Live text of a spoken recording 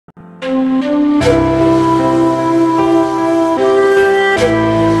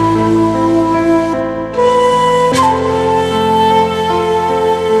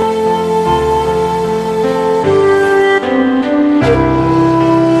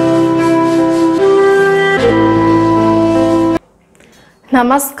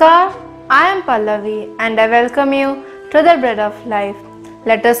Namaskar, I am Pallavi and I welcome you to the Bread of Life.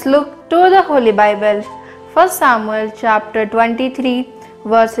 Let us look to the Holy Bible. 1 Samuel chapter 23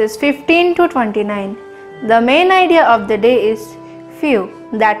 verses 15 to 29. The main idea of the day is few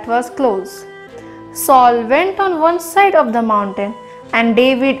that was close. Saul went on one side of the mountain and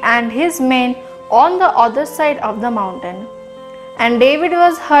David and his men on the other side of the mountain. And David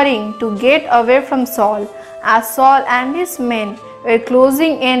was hurrying to get away from Saul as Saul and his men were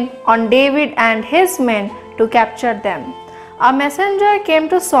closing in on David and his men to capture them. A messenger came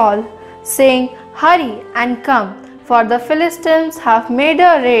to Saul saying, "Hurry and come, for the Philistines have made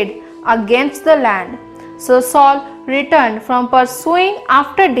a raid against the land." So Saul returned from pursuing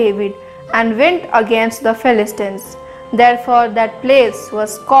after David and went against the Philistines. Therefore that place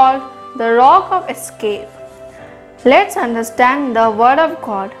was called the Rock of Escape. Let's understand the word of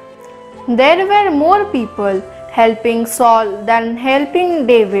God. There were more people helping Saul than helping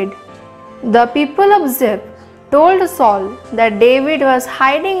David. The people of Ziph told Saul that David was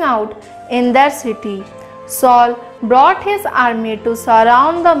hiding out in their city. Saul brought his army to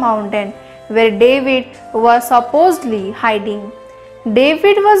surround the mountain where David was supposedly hiding.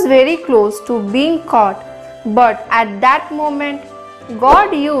 David was very close to being caught, but at that moment,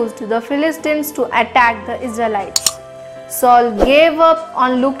 God used the Philistines to attack the Israelites. Saul gave up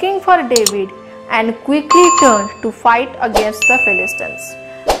on looking for David and quickly turned to fight against the Philistines.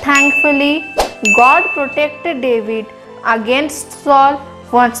 Thankfully, God protected David against Saul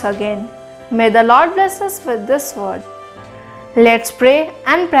once again. May the Lord bless us with this word. Let's pray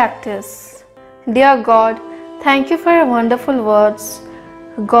and practice. Dear God, thank you for your wonderful words.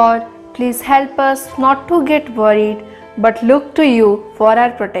 God, please help us not to get worried, but look to you for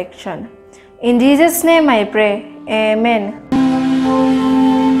our protection. In Jesus' name I pray. Amen.